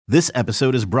This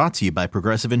episode is brought to you by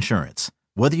Progressive Insurance.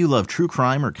 Whether you love true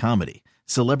crime or comedy,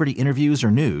 celebrity interviews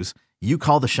or news, you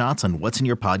call the shots on what's in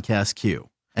your podcast queue.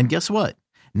 And guess what?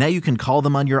 Now you can call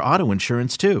them on your auto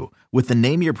insurance too with the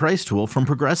Name Your Price tool from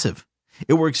Progressive.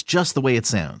 It works just the way it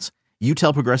sounds. You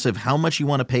tell Progressive how much you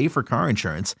want to pay for car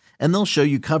insurance, and they'll show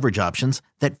you coverage options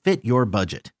that fit your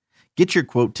budget. Get your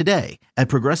quote today at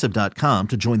Progressive.com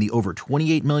to join the over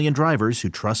 28 million drivers who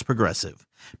trust Progressive.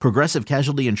 Progressive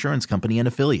Casualty Insurance Company and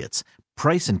Affiliates.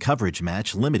 Price and coverage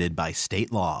match limited by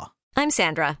state law. I'm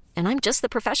Sandra, and I'm just the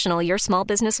professional your small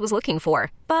business was looking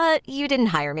for. But you didn't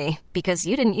hire me because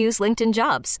you didn't use LinkedIn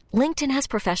Jobs. LinkedIn has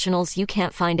professionals you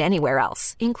can't find anywhere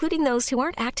else, including those who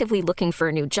aren't actively looking for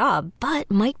a new job, but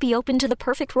might be open to the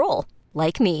perfect role,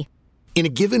 like me. In a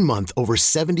given month, over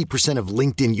 70% of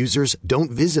LinkedIn users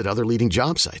don't visit other leading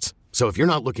job sites. So if you're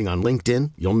not looking on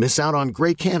LinkedIn, you'll miss out on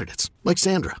great candidates like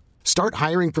Sandra. Start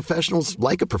hiring professionals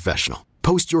like a professional.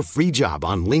 Post your free job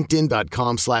on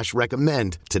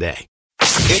linkedin.com/recommend today.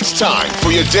 It's time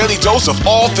for your daily dose of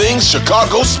all things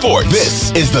Chicago sports.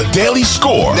 This is the Daily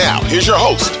Score. Now, here's your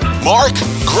host, Mark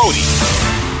Grote.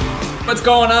 What's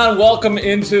going on? Welcome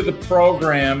into the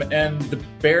program. And the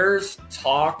Bears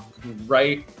talk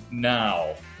right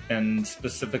now, and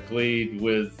specifically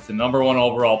with the number one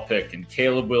overall pick and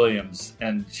Caleb Williams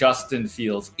and Justin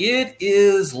Fields. It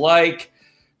is like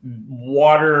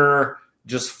water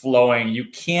just flowing. You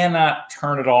cannot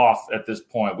turn it off at this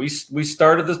point. We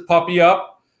started this puppy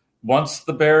up once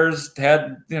the Bears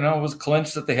had, it was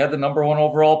clinched that they had the number one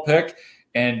overall pick,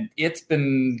 and it's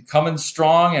been coming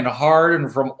strong and hard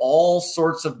and from all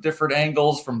sorts of different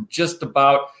angles from just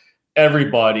about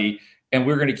everybody. And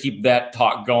we're going to keep that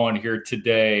talk going here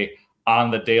today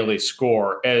on the Daily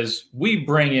Score as we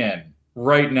bring in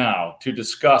right now to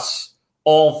discuss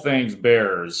all things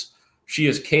Bears. She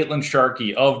is Caitlin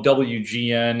Sharkey of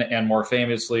WGN and more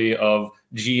famously of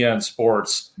GN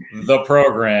Sports, the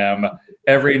program,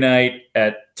 every night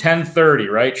at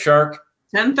 10:30, right, Shark?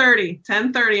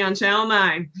 10:30 on Channel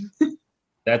 9.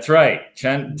 That's right.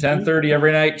 10:30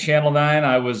 every night, Channel 9.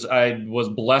 I was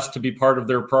blessed to be part of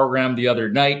their program the other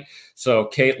night. So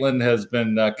Caitlin has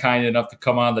been kind enough to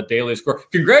come on the Daily Score.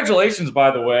 Congratulations,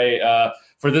 by the way,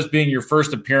 for this being your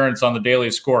first appearance on the Daily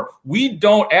Score.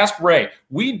 Ask Ray,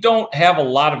 we don't have a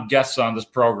lot of guests on this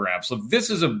program. So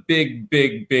this is a big,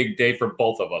 big, big day for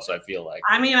both of us, I feel like.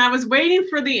 I mean, I was waiting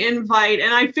for the invite,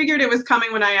 and I figured it was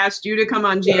coming when I asked you to come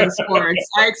on GN Sports.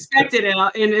 I expected it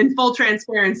in full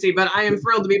transparency, but I am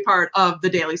thrilled to be part of the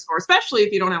Daily Score, especially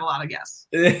if you don't have a lot of guests.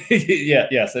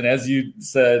 Yes, and as you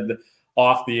said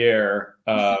off the air,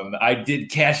 I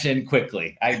did cash in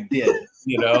quickly. I did,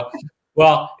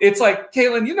 Well, it's like,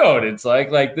 Caitlin, what it's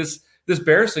like this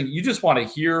Bears thing, you just want to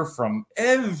hear from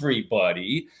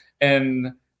everybody.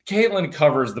 And Caitlin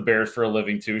covers the Bears for a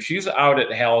living too. She's out at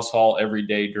Hallis Hall every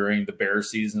day during the Bears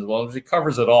season as well. She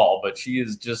covers it all, but she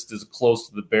is just as close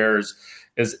to the Bears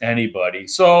as anybody.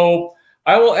 So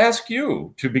I will ask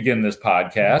you to begin this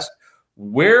podcast.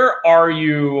 Where are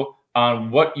you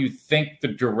on what you think the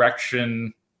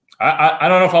direction? I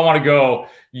don't know if I want to go,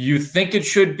 you think it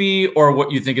should be or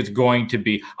what you think it's going to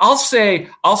be.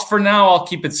 For now, I'll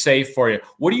keep it safe for you.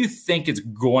 What do you think it's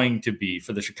going to be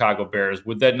for the Chicago Bears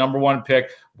with that number one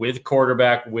pick, with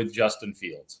quarterback, with Justin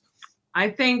Fields? I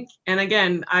think, and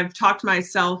again, I've talked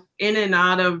myself in and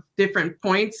out of different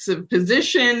points of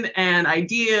position and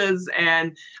ideas,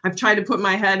 and I've tried to put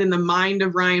my head in the mind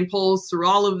of Ryan Poles through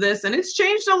all of this, and it's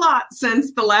changed a lot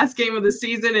since the last game of the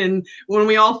season and when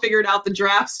we all figured out the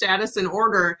draft status and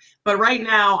order. But right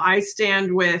now, I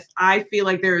feel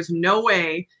like there is no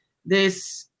way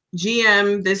this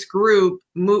GM, this group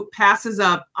passes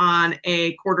up on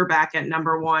a quarterback at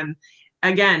number one.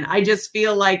 Again, I just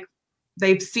feel like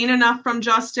they've seen enough from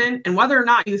Justin, and whether or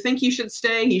not you think he should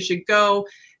stay, he should go.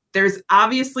 There's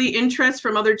obviously interest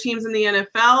from other teams in the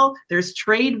NFL. There's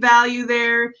trade value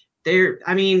there.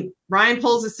 Ryan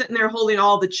Poles is sitting there holding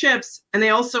all the chips, and they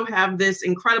also have this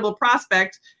incredible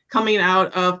prospect coming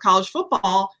out of college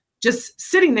football just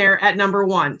sitting there at number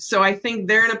one. So I think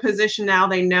they're in a position now.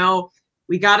 They know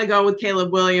we got to go with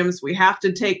Caleb Williams. We have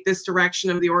to take this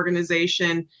direction of the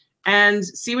organization and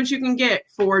see what you can get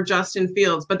for Justin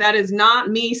Fields. But that is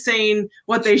not me saying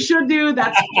what they should do.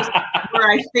 That's just where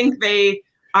I think they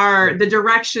are, the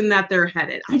direction that they're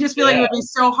headed. I just feel like it would be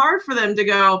so hard for them to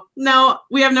go, no,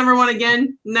 we have number one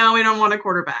again. No, we don't want a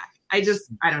quarterback. I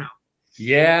don't know.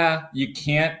 Yeah, you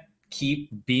can't keep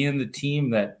being the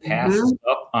team that passes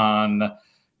up on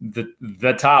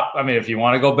the top. I mean, if you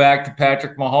want to go back to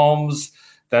Patrick Mahomes,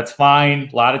 that's fine.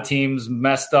 A lot of teams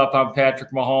messed up on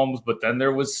Patrick Mahomes, but then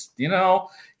there was,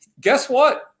 guess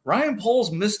what? Ryan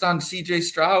Poles missed on CJ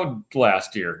Stroud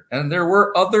last year, and there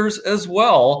were others as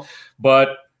well,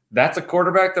 but that's a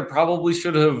quarterback that probably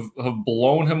should have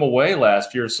blown him away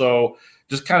last year. So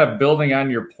just kind of building on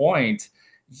your point,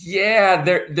 yeah,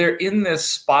 they're in this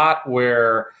spot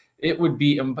where it would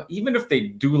be, even if they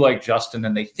do like Justin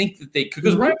and they think that they could,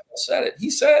 because Ryan said it. He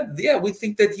said, yeah, we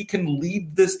think that he can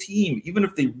lead this team, even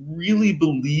if they really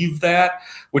believe that,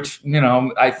 which,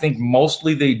 I think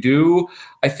mostly they do.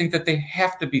 I think that they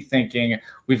have to be thinking,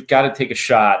 we've got to take a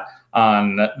shot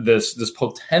on this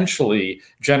potentially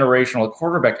generational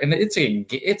quarterback. And it's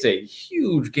a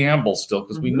huge gamble still,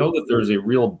 because we know that there's a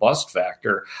real bust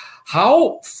factor.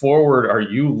 How forward are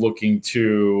you looking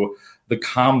to the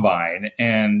combine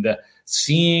and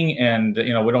seeing, and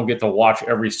we don't get to watch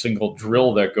every single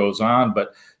drill that goes on,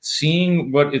 but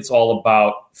seeing what it's all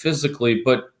about physically,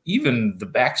 but even the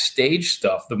backstage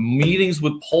stuff, the meetings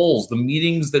with Poles, the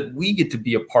meetings that we get to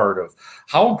be a part of.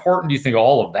 How important do you think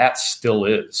all of that still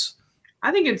is?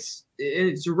 I think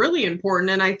it's really important.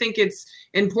 And I think it's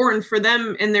important for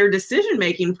them in their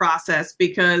decision-making process,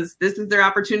 because this is their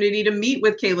opportunity to meet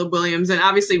with Caleb Williams. And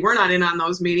obviously we're not in on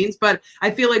those meetings, but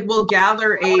I feel like we'll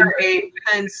gather a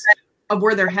sense of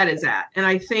where their head is at. And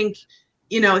I think,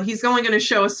 he's only going to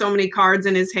show us so many cards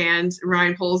in his hand.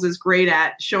 Ryan Poles is great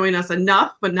at showing us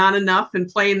enough, but not enough, and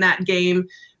playing that game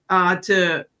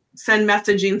to send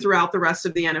messaging throughout the rest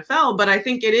of the NFL. But I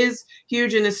think it is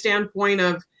huge in a standpoint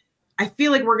of, I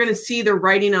feel like we're going to see the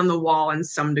writing on the wall in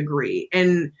some degree,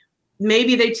 and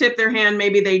maybe they tip their hand,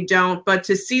 maybe they don't, but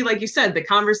to see, like you said, the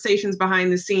conversations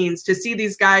behind the scenes, to see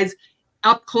these guys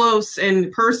up close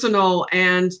and personal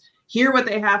and hear what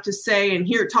they have to say and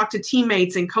talk to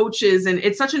teammates and coaches. And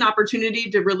it's such an opportunity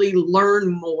to really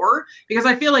learn more, because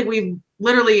I feel like we've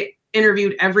literally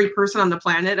interviewed every person on the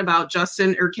planet about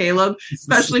Justin or Caleb,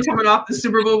 especially coming off the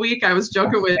Super Bowl week. I was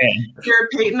joking with Jared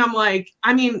Payton. I'm like,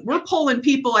 we're pulling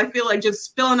people, I feel like,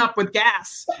 just filling up with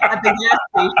gas at the gas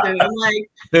station. I'm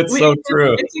like, it's so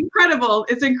true. It's incredible.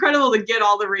 It's incredible to get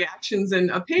all the reactions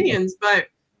and opinions, but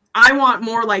I want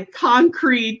more like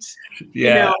concrete,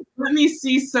 let me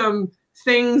see some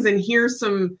things and hear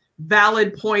some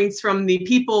valid points from the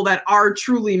people that are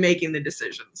truly making the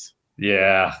decisions.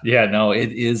 Yeah, no,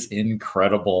 it is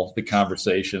incredible, the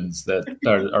conversations that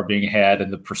are being had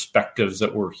and the perspectives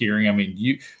that we're hearing. I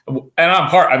mean,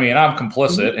 I'm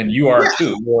complicit, and you are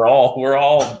too. We're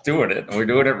all doing it, and we're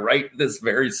doing it right this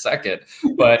very second.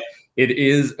 But it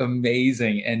is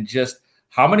amazing. And just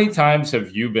how many times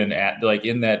have you been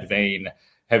in that vein?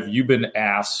 Have you been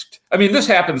asked? I mean, this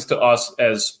happens to us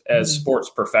as sports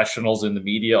professionals in the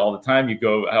media all the time. You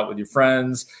go out with your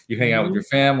friends, you hang out with your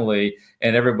family,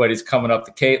 and everybody's coming up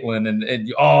to Caitlin and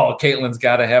Caitlin's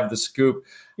got to have the scoop.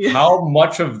 Yeah. How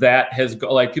much of that has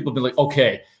people have been like,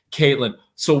 okay, Caitlin,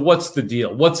 so what's the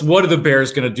deal? What are the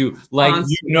Bears going to do?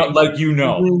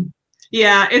 Mm-hmm.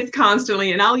 Yeah, it's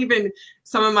constantly. And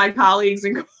some of my colleagues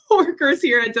and coworkers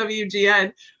here at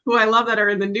WGN, who I love that are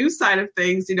in the news side of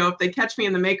things, if they catch me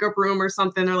in the makeup room or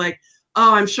something, they're like,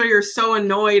 oh, I'm sure you're so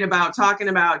annoyed about talking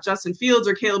about Justin Fields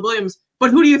or Caleb Williams,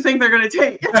 but who do you think they're going to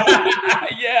take?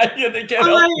 yeah, they can't.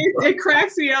 It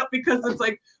cracks me up, because it's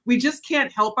like, we just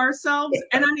can't help ourselves.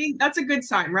 And I mean, that's a good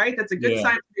sign, right? That's a good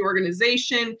sign for the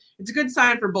organization. It's a good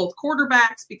sign for both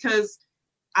quarterbacks, because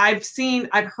I've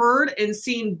heard and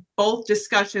seen both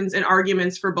discussions and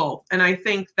arguments for both. And I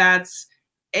think that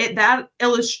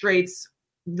illustrates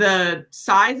the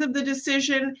size of the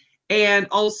decision, and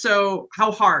also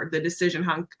how hard the decision,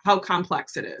 how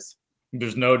complex it is.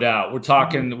 There's no doubt. We're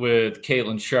talking with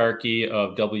Caitlin Sharkey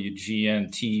of WGN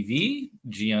TV,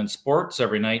 GN Sports,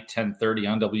 every night, 10:30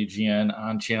 on WGN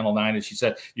on Channel 9. As she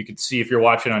said, you can see, if you're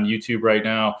watching on YouTube right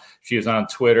now, she is on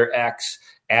Twitter, X,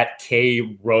 at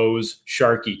K Rose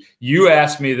Sharkey. You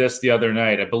asked me this the other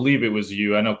night. I believe it was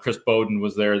you. I know Chris Bowden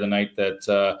was there the night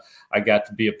that I got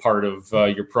to be a part of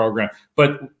your program.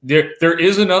 But there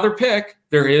is another pick.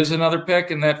 There is another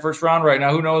pick in that first round right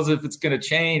now. Who knows if it's going to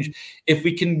change? If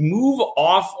we can move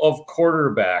off of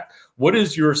quarterback, what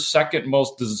is your second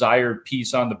most desired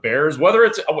piece on the Bears? Whether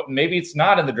maybe it's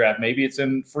not in the draft, maybe it's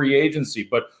in free agency,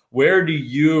 but where do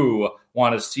you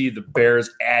want to see the Bears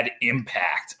add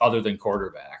impact other than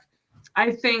quarterback?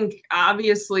 I think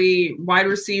obviously wide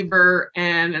receiver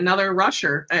and another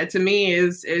rusher to me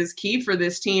is key for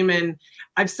this team. And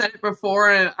I've said it before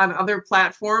on other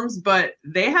platforms, but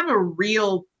they have a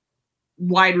real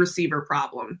wide receiver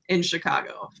problem in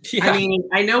Chicago. Yeah. I mean,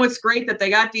 I know it's great that they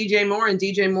got DJ Moore, and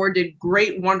DJ Moore did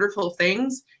great, wonderful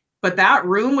things, but that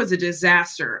room was a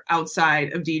disaster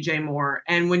outside of DJ Moore.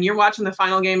 And when you're watching the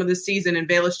final game of the season and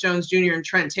Velus Jones Jr. and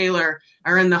Trent Taylor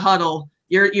are in the huddle,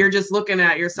 you're just looking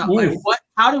at yourself like,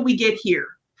 how did we get here?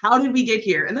 How did we get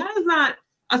here? And that is not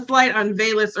a slight on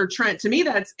Velus or Trent. To me,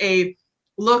 that's a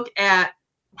look at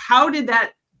how did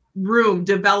that room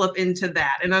develop into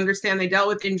that, and understand they dealt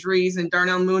with injuries, and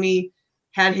Darnell Mooney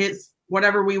had his,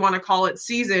 whatever we want to call it,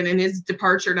 season and his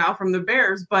departure now from the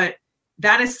Bears. But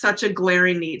that is such a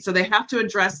glaring need. So they have to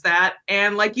address that.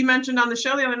 And like you mentioned on the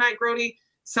show the other night, Grody,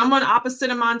 someone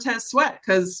opposite of Montez Sweat,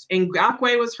 because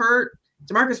Ngakoue was hurt.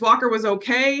 DeMarcus Walker was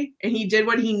okay, and he did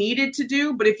what he needed to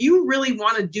do. But if you really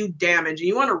want to do damage and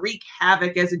you want to wreak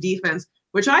havoc as a defense,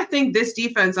 which I think this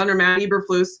defense under Matt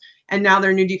Eberflus and now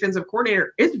their new defensive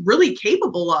coordinator is really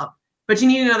capable of, but you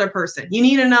need another person. You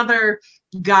need another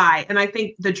guy. And I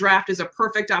think the draft is a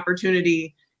perfect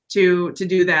opportunity to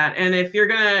do that. And if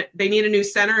they need a new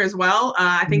center as well.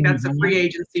 I think that's a free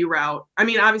agency route. I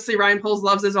mean, obviously Ryan Poles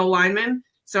loves his O-lineman,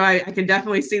 so I could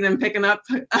definitely see them picking up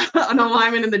an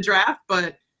O-lineman in the draft,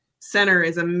 but center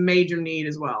is a major need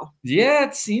as well. Yeah,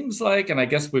 it seems like, and I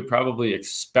guess we probably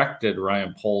expected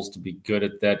Ryan Poles to be good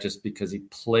at that just because he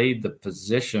played the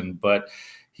position, but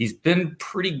he's been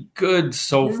pretty good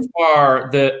so far,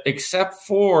 except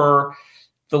for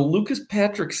the Lucas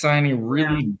Patrick signing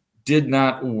really did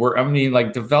not work. I mean,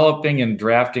 like developing and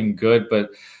drafting good, but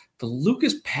the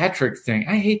Lucas Patrick thing,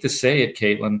 I hate to say it,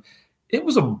 Caitlin, it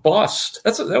was a bust.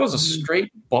 That was a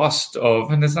straight bust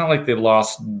and it's not like they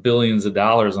lost billions of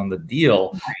dollars on the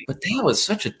deal, but that was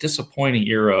such a disappointing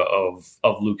era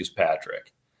of Lucas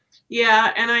Patrick.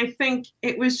 Yeah, and I think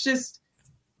it was just,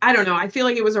 I don't know, I feel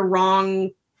like it was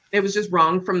just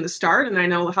wrong from the start. And I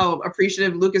know how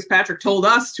appreciative Lucas Patrick told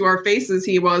us to our faces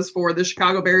he was for the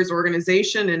Chicago Bears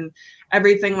organization and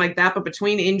everything like that. But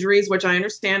between injuries, which I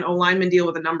understand O-linemen deal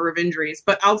with a number of injuries,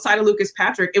 but outside of Lucas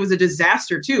Patrick, it was a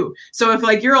disaster too. So if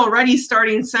like your already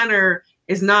starting center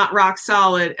is not rock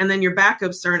solid, and then your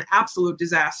backups are an absolute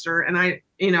disaster. And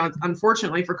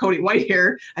unfortunately for Cody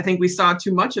Whitehair, I think we saw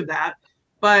too much of that.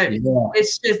 But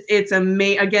it's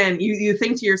amazing. Again, you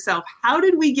think to yourself, how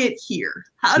did we get here?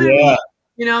 How did we,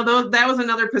 that was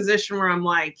another position where I'm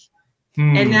like,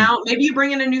 and now maybe you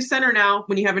bring in a new center now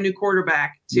when you have a new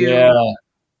quarterback to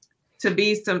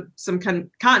be some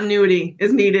continuity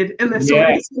is needed in this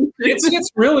organization.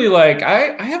 It's really like,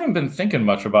 I haven't been thinking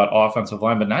much about offensive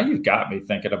line, but now you've got me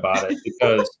thinking about it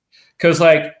because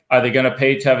like, are they going to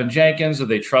pay Tevin Jenkins? Do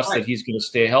they trust that he's going to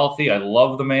stay healthy? I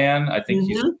love the man. I think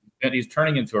he's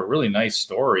turning into a really nice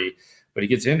story, but he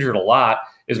gets injured a lot.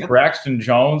 Is Braxton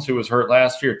Jones, who was hurt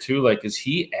last year too, like, is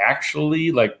he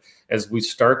actually, like, as we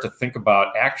start to think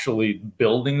about actually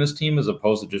building this team as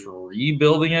opposed to just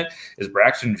rebuilding it, is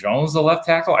Braxton Jones the left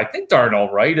tackle? I think Darnell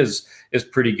Wright is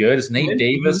pretty good. Is Nate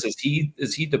Davis,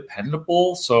 is he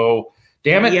dependable? So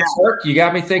damn it, Kirk, you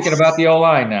got me thinking about the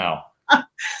O-line now.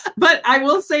 But I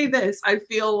will say this, I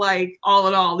feel like all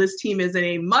in all, this team is in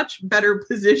a much better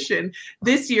position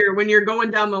this year when you're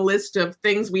going down the list of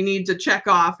things we need to check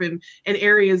off and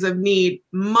areas of need,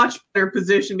 much better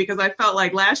position, because I felt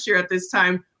like last year at this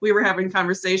time we were having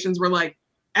conversations where like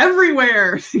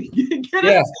everywhere, get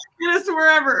us to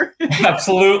wherever.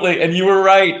 Absolutely. And you were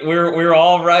right. We're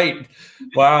all right.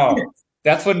 Wow.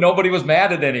 That's when nobody was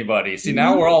mad at anybody. See,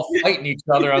 now we're all fighting each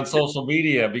other on social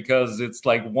media because it's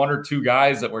like one or two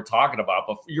guys that we're talking about.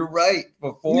 But you're right.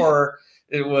 Before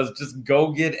it was just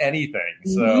go get anything.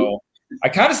 So I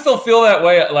kind of still feel that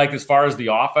way. Like as far as the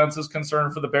offense is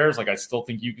concerned for the Bears, like I still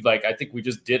think I think we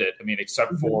just did it. I mean,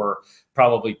 except for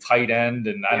probably tight end.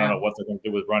 And I don't know what they're going to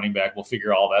do with running back. We'll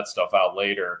figure all that stuff out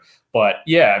later. But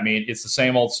yeah, I mean, it's the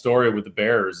same old story with the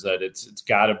Bears that it's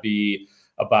got to be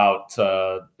about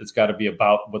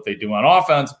what they do on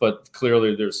offense, but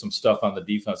clearly there's some stuff on the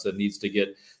defense that needs to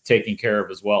get taken care of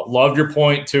as well. Loved your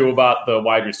point too about the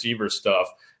wide receiver stuff,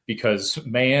 because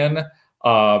man,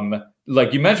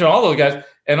 like you mentioned all those guys,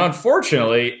 and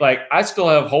unfortunately, like I still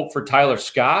have hope for Tyler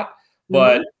Scott,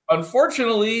 but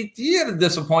unfortunately he had a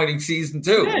disappointing season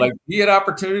too. Like he had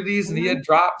opportunities and he had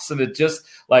drops, and it just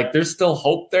like there's still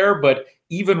hope there, but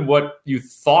even what you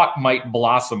thought might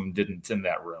blossom didn't in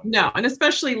that room. No, and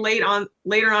especially later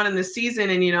on in the season,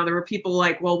 and there were people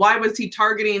like, well, why was he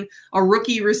targeting a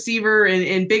rookie receiver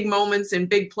in big moments and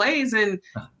big plays? And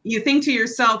you think to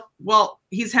yourself, well,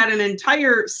 he's had an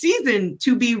entire season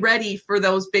to be ready for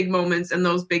those big moments and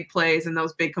those big plays and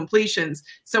those big completions.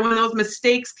 So when those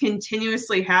mistakes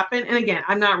continuously happen, and again,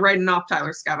 I'm not writing off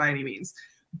Tyler Scott by any means,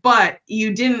 but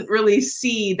you didn't really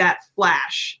see that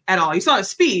flash at all. You saw his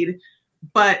speed,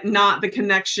 but not the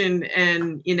connection.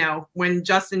 And, when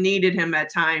Justin needed him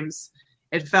at times,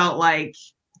 it felt like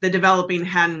the developing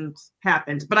hadn't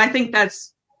happened. But I think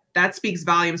that speaks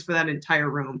volumes for that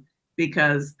entire room,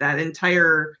 because that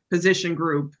entire position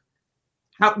group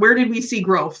Where did we see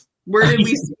growth? Where did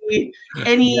we see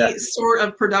any sort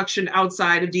of production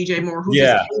outside of DJ Moore, who's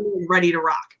just ready to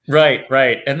rock? Right.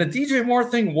 And the DJ Moore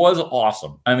thing was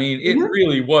awesome. I mean, it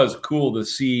really was cool to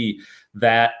see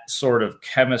that sort of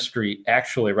chemistry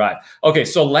actually right. Okay,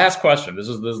 so last question. This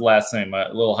is last thing, my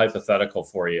little hypothetical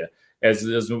for you, as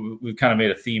we've kind of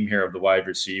made a theme here of the wide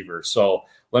receiver. So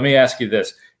let me ask you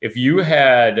this. If you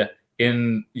had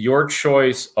in your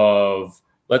choice of,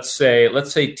 let's say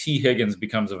T. Higgins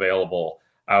becomes available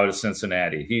out of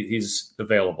Cincinnati. He's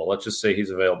available. Let's just say he's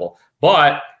available.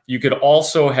 But you could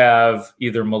also have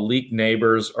either Malik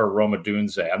Neighbors or Rome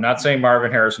Odunze. I'm not saying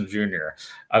Marvin Harrison Jr.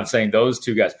 I'm saying those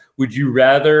two guys. Would you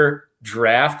rather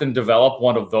draft and develop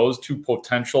one of those two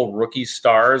potential rookie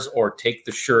stars or take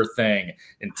the sure thing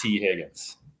in T.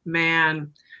 Higgins?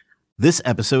 Man. This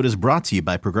episode is brought to you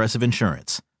by Progressive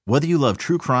Insurance. Whether you love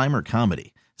true crime or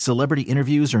comedy, celebrity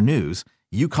interviews or news,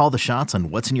 you call the shots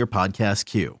on what's in your podcast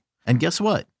queue. And guess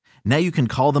what? Now you can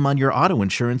call them on your auto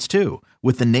insurance too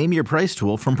with the Name Your Price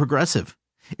tool from Progressive.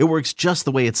 It works just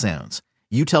the way it sounds.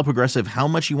 You tell Progressive how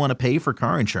much you want to pay for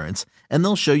car insurance, and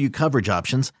they'll show you coverage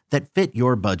options that fit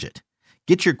your budget.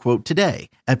 Get your quote today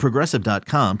at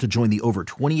Progressive.com to join the over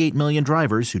 28 million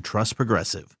drivers who trust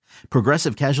Progressive.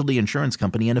 Progressive Casualty Insurance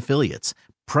Company and Affiliates.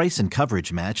 Price and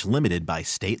coverage match limited by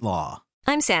state law.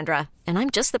 I'm Sandra, and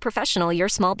I'm just the professional your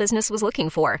small business was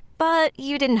looking for. But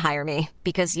you didn't hire me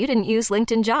because you didn't use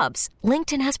LinkedIn Jobs.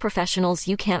 LinkedIn has professionals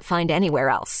you can't find anywhere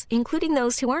else, including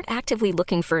those who aren't actively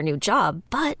looking for a new job,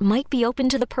 but might be open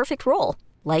to the perfect role,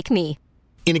 like me.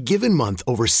 In a given month,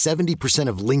 over 70%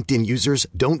 of LinkedIn users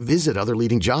don't visit other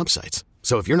leading job sites.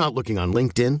 So if you're not looking on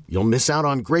LinkedIn, you'll miss out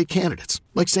on great candidates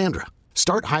like Sandra.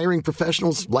 Start hiring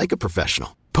professionals like a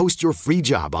professional. Post your free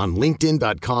job on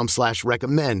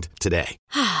linkedin.com/recommend today.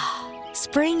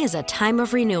 Spring is a time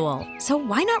of renewal, so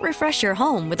why not refresh your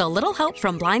home with a little help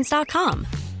from Blinds.com?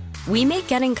 We make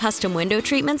getting custom window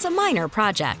treatments a minor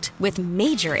project with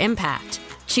major impact.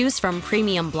 Choose from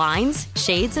premium blinds,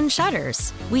 shades, and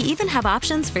shutters. We even have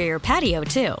options for your patio,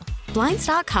 too.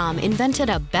 Blinds.com invented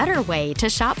a better way to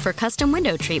shop for custom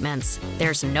window treatments.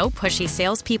 There's no pushy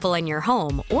salespeople in your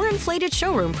home or inflated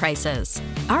showroom prices.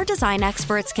 Our design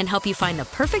experts can help you find the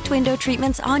perfect window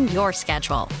treatments on your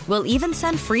schedule. We'll even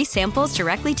send free samples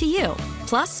directly to you.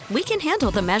 Plus, we can handle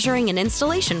the measuring and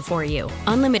installation for you.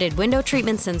 Unlimited window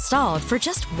treatments installed for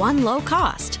just one low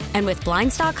cost. And with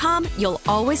Blinds.com, you'll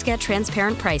always get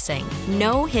transparent pricing.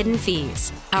 No hidden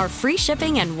fees. Our free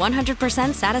shipping and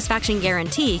 100% satisfaction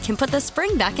guarantee can put the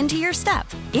spring back into your step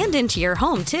and into your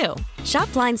home, too.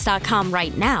 Shop Blinds.com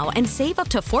right now and save up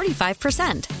to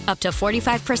 45%. Up to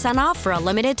 45% off for a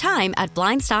limited time at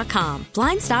Blinds.com.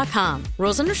 Blinds.com.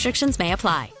 Rules and restrictions may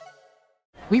apply.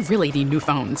 We really need new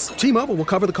phones. T-Mobile will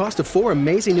cover the cost of 4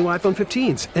 amazing new iPhone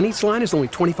 15s, and each line is only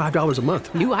 $25 a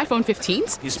month. New iPhone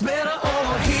 15s? It's better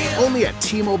over here. Only at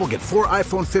T-Mobile, get 4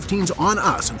 iPhone 15s on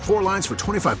us and 4 lines for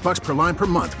 $25 per line per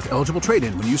month with eligible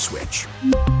trade-in when you switch.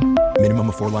 Minimum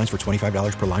of 4 lines for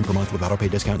 $25 per line per month with autopay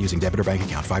discount using debit or bank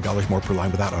account. $5 more per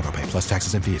line without autopay, plus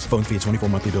taxes and fees. Phone fee at 24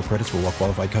 monthly bill credits for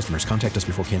well-qualified customers. Contact us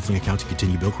before canceling account to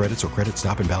continue bill credits or credit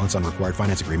stop and balance on required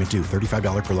finance agreement due.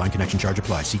 $35 per line connection charge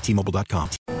applies. See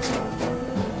T-Mobile.com.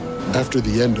 After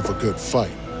the end of a good fight,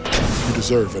 you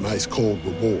deserve an ice-cold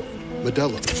reward.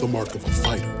 Modelo is the mark of a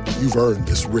fighter. You've earned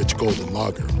this rich golden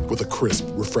lager with a crisp,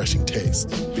 refreshing taste.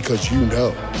 Because you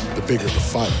know, the bigger the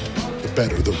fight, the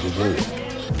better the reward.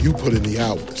 You put in the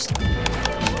hours,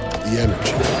 the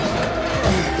energy,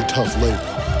 the tough labor.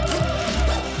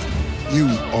 You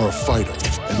are a fighter,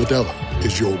 and Modelo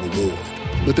is your reward.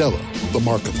 Modelo, the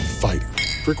mark of a fighter.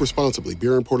 Drink responsibly.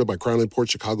 Beer imported by Crown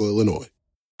Imports, Chicago, Illinois.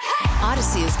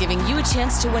 Odyssey is giving you a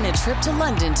chance to win a trip to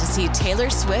London to see Taylor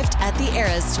Swift at the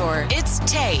Eras Tour. It's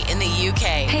Tay in the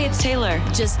UK. Hey, it's Taylor.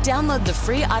 Just download the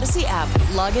free Odyssey app,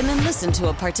 log in and listen to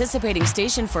a participating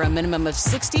station for a minimum of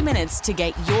 60 minutes to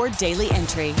get your daily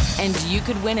entry. And you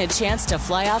could win a chance to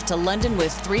fly off to London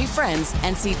with 3 friends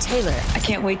and see Taylor. I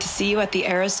can't wait to see you at the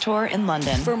Eras Tour in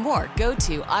London. For more, go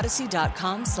to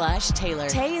odyssey.com/Taylor.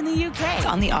 Tay in the UK. It's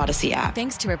on the Odyssey app.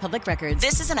 Thanks to Republic Records.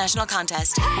 This is a national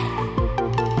contest.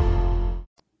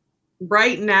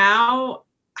 Right now,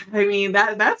 I mean,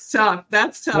 that's tough.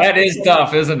 That's tough. That is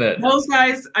tough, isn't it? Those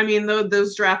guys, I mean,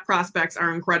 those draft prospects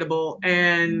are incredible.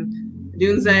 And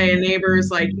Odunze and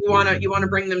Neighbors, like, you want to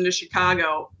bring them to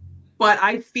Chicago. But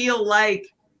I feel like,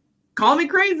 call me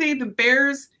crazy, the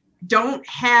Bears don't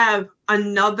have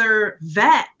another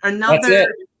vet, another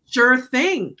sure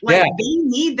thing. Like, they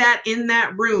need that in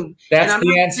that room. That's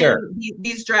the answer.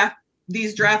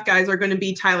 These draft guys are going to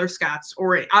be Tyler Scotts,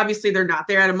 or obviously they're not.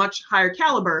 They're at a much higher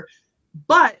caliber.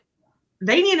 But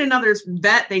they need another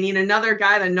vet. They need another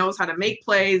guy that knows how to make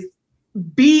plays,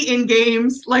 be in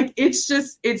games. Like, it's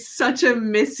such a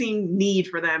missing need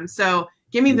for them. So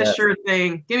give me the sure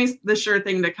thing. Give me the sure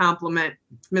thing to compliment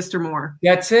Mr. Moore.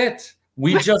 That's it.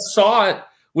 We just saw it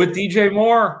with DJ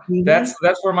Moore. Mm-hmm. That's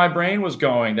where my brain was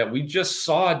going, that we just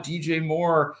saw DJ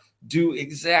Moore do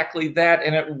exactly that,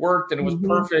 and it worked, and it was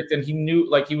perfect, and he knew,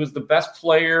 like, he was the best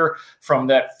player from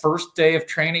that first day of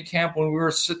training camp when we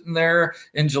were sitting there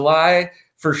in July,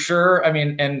 for sure. I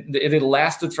mean, and it had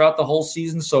lasted throughout the whole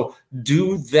season, so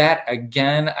do that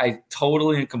again. I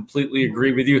totally and completely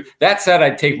agree with you. That said,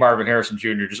 I'd take Marvin Harrison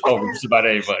Jr. just over just about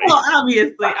anybody. Well,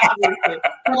 obviously. But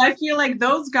I feel like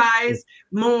those guys,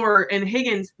 Moore and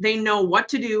Higgins, they know what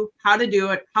to do, how to do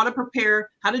it, how to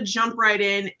prepare, how to jump right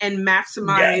in and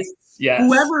maximize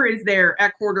whoever is there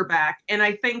at quarterback. And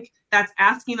I think that's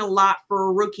asking a lot for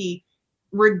a rookie,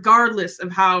 regardless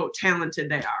of how talented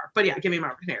they are. But yeah, give me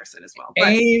Marvin Harrison as well. But,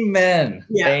 Amen.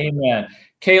 Yeah. Amen.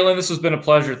 Caitlin, this has been a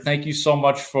pleasure. Thank you so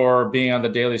much for being on the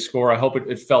Daily Score. I hope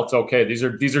it felt okay. These are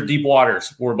deep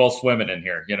waters. We're both swimming in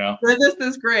here, you know? This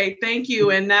is great. Thank you.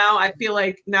 And now I feel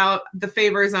like now the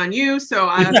favor is on you. So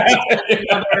I have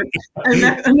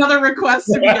another request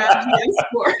to be on Daily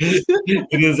Score.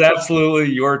 It is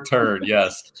absolutely your turn.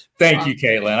 Yes. Thank you,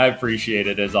 Caitlin. I appreciate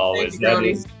it as always. That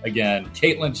is, again,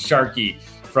 Caitlin Sharkey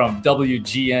from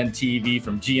WGN TV,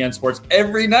 from GN Sports.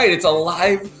 Every night, it's a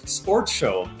live sports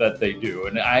show that they do.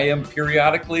 And I am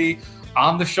periodically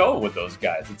on the show with those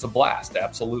guys. It's a blast.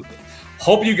 Absolutely.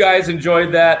 Hope you guys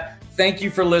enjoyed that. Thank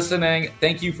you for listening.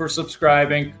 Thank you for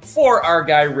subscribing. For our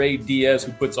guy, Ray Diaz,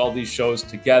 who puts all these shows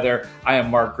together, I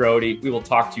am Mark Grody. We will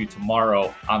talk to you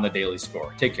tomorrow on the Daily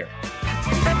Score. Take care.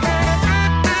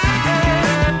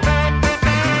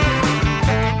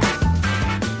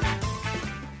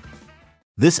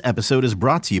 This episode is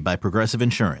brought to you by Progressive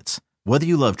Insurance. Whether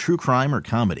you love true crime or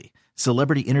comedy,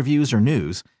 celebrity interviews or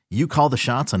news, you call the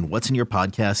shots on what's in your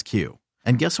podcast queue.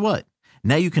 And guess what?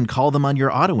 Now you can call them on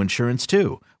your auto insurance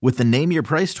too, with the Name Your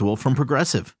Price tool from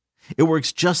Progressive. It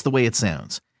works just the way it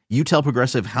sounds. You tell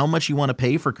Progressive how much you want to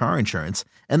pay for car insurance,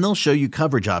 and they'll show you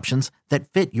coverage options that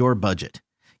fit your budget.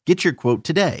 Get your quote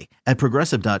today at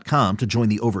Progressive.com to join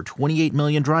the over 28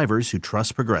 million drivers who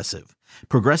trust Progressive.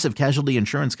 Progressive Casualty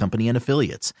Insurance Company and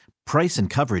Affiliates. Price and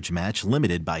coverage match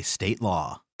limited by state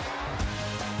law.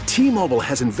 T-Mobile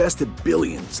has invested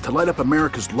billions to light up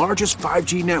America's largest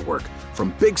 5G network,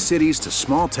 from big cities to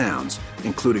small towns,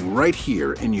 including right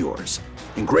here in yours.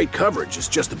 And great coverage is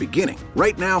just the beginning.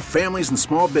 Right now, families and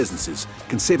small businesses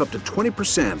can save up to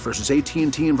 20% versus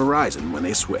AT&T and Verizon when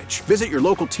they switch. Visit your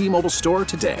local T-Mobile store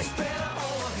today.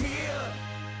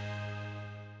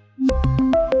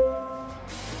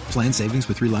 Plan savings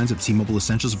with 3 lines of T-Mobile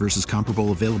Essentials versus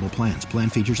comparable available plans. Plan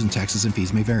features and taxes and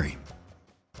fees may vary.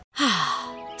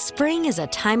 Spring is a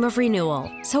time of renewal,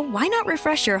 so why not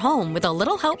refresh your home with a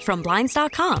little help from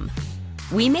Blinds.com?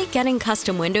 We make getting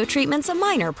custom window treatments a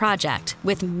minor project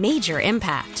with major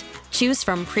impact. Choose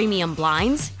from premium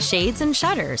blinds, shades, and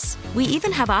shutters. We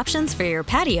even have options for your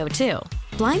patio, too.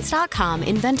 Blinds.com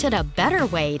invented a better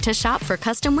way to shop for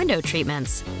custom window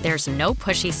treatments. There's no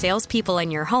pushy salespeople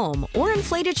in your home or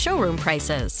inflated showroom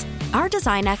prices. Our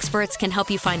design experts can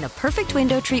help you find the perfect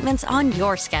window treatments on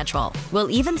your schedule. We'll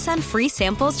even send free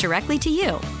samples directly to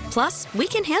you. Plus, we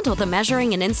can handle the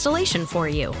measuring and installation for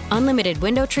you. Unlimited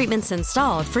window treatments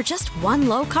installed for just one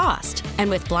low cost. And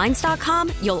with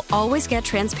Blinds.com, you'll always get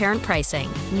transparent pricing.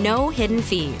 No hidden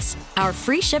fees. Our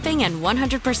free shipping and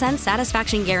 100%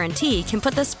 satisfaction guarantee can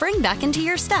put the spring back into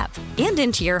your step and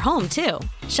into your home, too.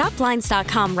 Shop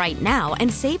Blinds.com right now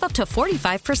and save up to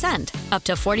 45%. Up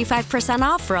to 45%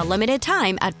 off for a limited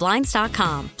time at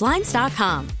Blinds.com.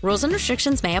 Blinds.com. Rules and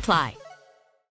restrictions may apply.